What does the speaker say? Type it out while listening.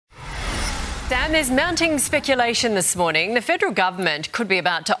Sam, there's mounting speculation this morning. The federal government could be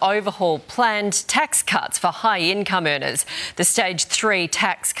about to overhaul planned tax cuts for high-income earners. The Stage 3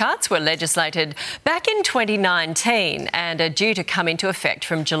 tax cuts were legislated back in 2019 and are due to come into effect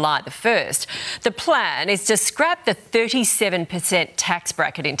from July the 1st. The plan is to scrap the 37% tax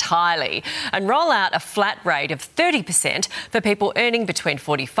bracket entirely and roll out a flat rate of 30% for people earning between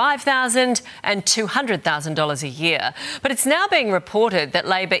 $45,000 and $200,000 a year. But it's now being reported that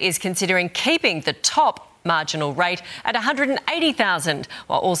Labor is considering keeping the top marginal rate at $180,000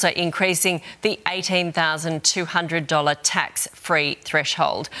 while also increasing the $18,200 tax-free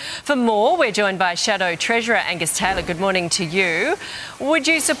threshold. For more, we're joined by Shadow Treasurer Angus Taylor. Good morning to you. Would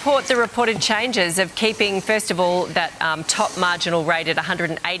you support the reported changes of keeping, first of all, that top marginal rate at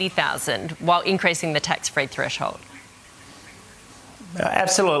 $180,000 while increasing the tax-free threshold?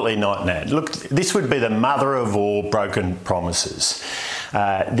 Absolutely not, Nat. Look, this would be the mother of all broken promises.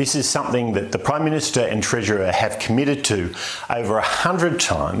 This is something that the Prime Minister and Treasurer have committed to over 100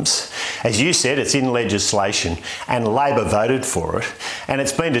 times. As you said, it's in legislation and Labor voted for it, and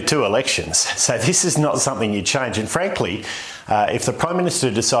it's been to 2 elections. So this is not something you change. And frankly, if the Prime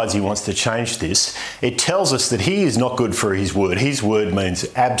Minister decides he wants to change this, it tells us that he is not good for his word. His word means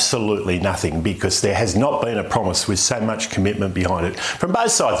absolutely nothing because there has not been a promise with so much commitment behind it from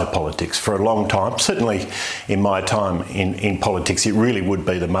both sides of politics for a long time. Certainly in my time in politics, it really would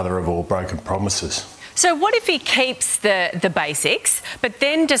be the mother of all broken promises. So what if he keeps the basics, but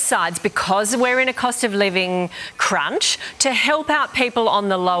then decides, because we're in a cost of living crunch, to help out people on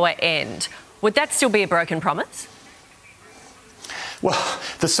the lower end? Would that still be a broken promise? Well,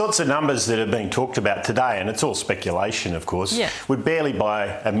 the sorts of numbers that are being talked about today, and it's all speculation, of course, would barely buy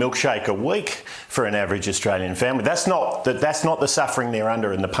a milkshake a week for an average Australian family. That's not the suffering they're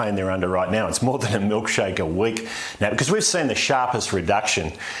under and the pain they're under right now. It's more than a milkshake a week now, because we've seen the sharpest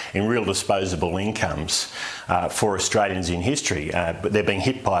reduction in real disposable incomes for Australians in history. But they're being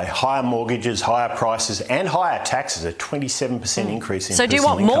hit by higher mortgages, higher prices, and higher taxes. A 27% increase in So, do you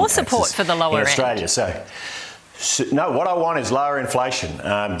want more support for the lower end in Australia? End? No, what I want is lower inflation,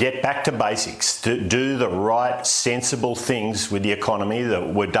 get back to basics, to do the right, sensible things with the economy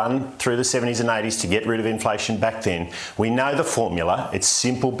that were done through the 70s and 80s to get rid of inflation back then. We know the formula. It's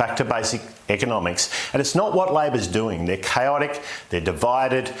simple, back to basic economics. And it's not what Labor's doing. They're chaotic, they're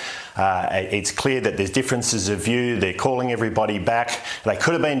divided. It's clear that there's differences of view. They're calling everybody back. They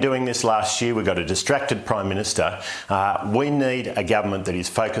could have been doing this last year. We've got a distracted Prime Minister. We need a government that is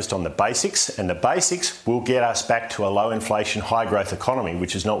focused on the basics, and the basics will get us back to a low inflation, high growth economy,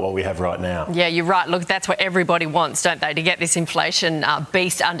 which is not what we have right now. Yeah, you're right. Look, that's what everybody wants, don't they, to get this inflation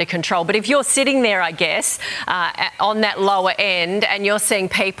beast under control. But if you're sitting there, I guess, on that lower end, and you're seeing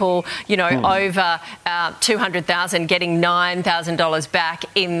people, you know, over $200,000 getting $9,000 back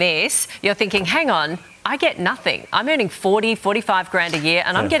in this, you're thinking, hang on, I get nothing. I'm earning 40, 45 grand a year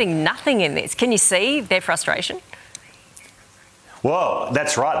and I'm getting nothing in this. Can you see their frustration? Well,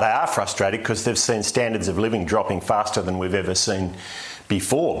 that's right. They are frustrated because they've seen standards of living dropping faster than we've ever seen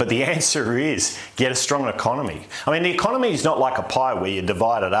before. But the answer is get a strong economy. I mean, the economy is not like a pie where you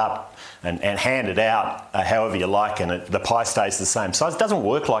divide it up and hand it out however you like and the pie stays the same size. It doesn't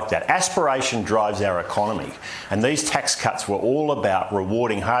work like that. Aspiration drives our economy. And these tax cuts were all about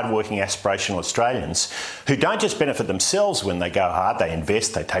rewarding hard-working aspirational Australians who don't just benefit themselves when they go hard, they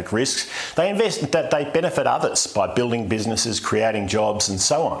invest, they take risks. They benefit others by building businesses, creating jobs and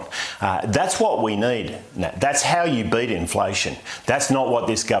so on. That's what we need. That's how you beat inflation. That's not what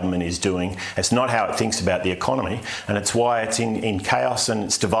this government is doing. It's not how it thinks about the economy, and it's why it's in chaos and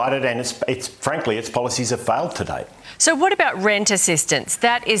it's divided, and it's frankly, its policies have failed to date. So what about rent assistance?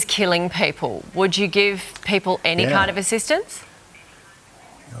 That is killing people. Would you give people any kind of assistance?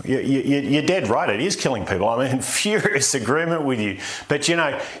 You're dead right. It is killing people. I'm in furious agreement with you. But, you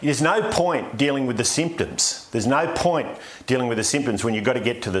know, there's no point dealing with the symptoms. There's no point dealing with the symptoms when you've got to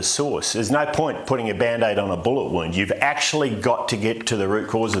get to the source. There's no point putting a Band-Aid on a bullet wound. You've actually got to get to the root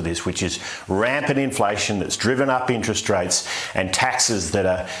cause of this, which is rampant inflation that's driven up interest rates and taxes that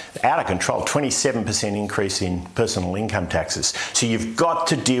are out of control, 27% increase in personal income taxes. So you've got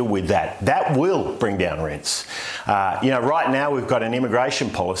to deal with that. That will bring down rents. Right now we've got an immigration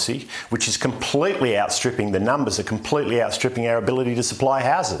policy which is completely outstripping, the numbers are completely outstripping our ability to supply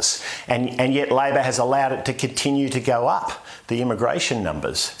houses. And yet Labor has allowed it to continue to go up, the immigration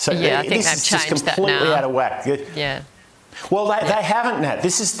numbers. So I think this is just completely out of whack. Yeah. Well, they haven't, Nat.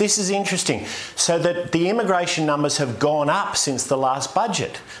 This is interesting. So that the immigration numbers have gone up since the last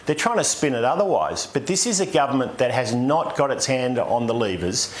budget. They're trying to spin it otherwise. But this is a government that has not got its hand on the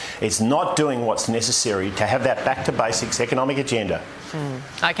levers. It's not doing what's necessary to have that back to basics economic agenda.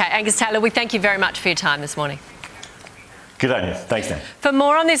 OK, Angus Taylor, we thank you very much for your time this morning. Good on you. Thanks, Dan. For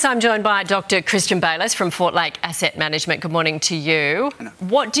more on this, I'm joined by Dr. Christian Bayliss from Fortlake Asset Management. Good morning to you.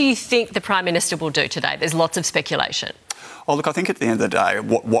 What do you think the Prime Minister will do today? There's lots of speculation. Oh, look, I think at the end of the day,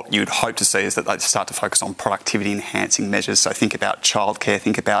 what you'd hope to see is that they start to focus on productivity-enhancing measures. So think about childcare,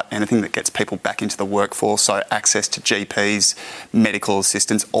 think about anything that gets people back into the workforce, so access to GPs, medical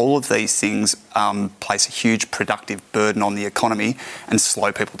assistance. All of these things place a huge productive burden on the economy and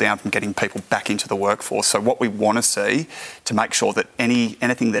slow people down from getting people back into the workforce. So what we want to see to make sure that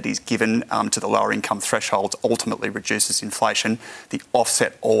anything that is given to the lower income thresholds ultimately reduces inflation, the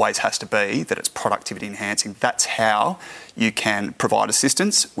offset always has to be that it's productivity-enhancing. That's how you can provide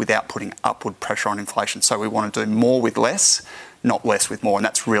assistance without putting upward pressure on inflation. So we want to do more with less, not less with more, and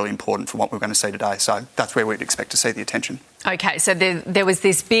that's really important for what we're going to see today. So that's where we'd expect to see the attention. OK, so there was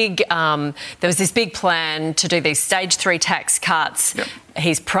this big plan to do these stage 3 tax cuts. Yep.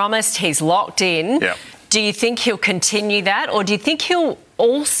 He's promised, he's locked in. Yep. Do you think he'll continue that, or do you think he'll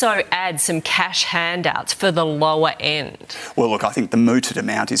also add some cash handouts for the lower end? Well, look, I think the mooted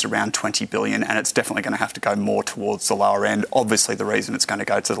amount is around $20 billion, and it's definitely going to have to go more towards the lower end. Obviously, the reason it's going to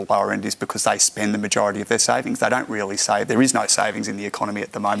go to the lower end is because they spend the majority of their savings. They don't really save. There is no savings in the economy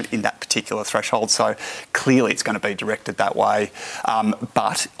at the moment in that particular threshold, so clearly it's going to be directed that way.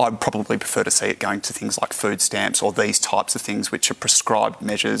 But I'd probably prefer to see it going to things like food stamps or these types of things which are prescribed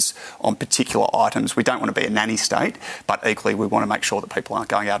measures on particular items. We don't want to be a nanny state, but equally we want to make sure that people aren't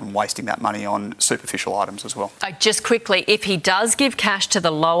going out and wasting that money on superficial items as well. Just quickly, if he does give cash to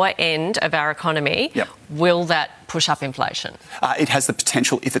the lower end of our economy, Yep. will that push up inflation? It has the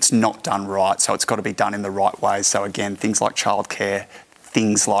potential if it's not done right, so it's got to be done in the right way. So again, things like childcare,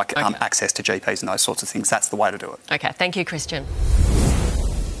 things like access to GPs and those sorts of things, that's the way to do it. OK, thank you, Christian.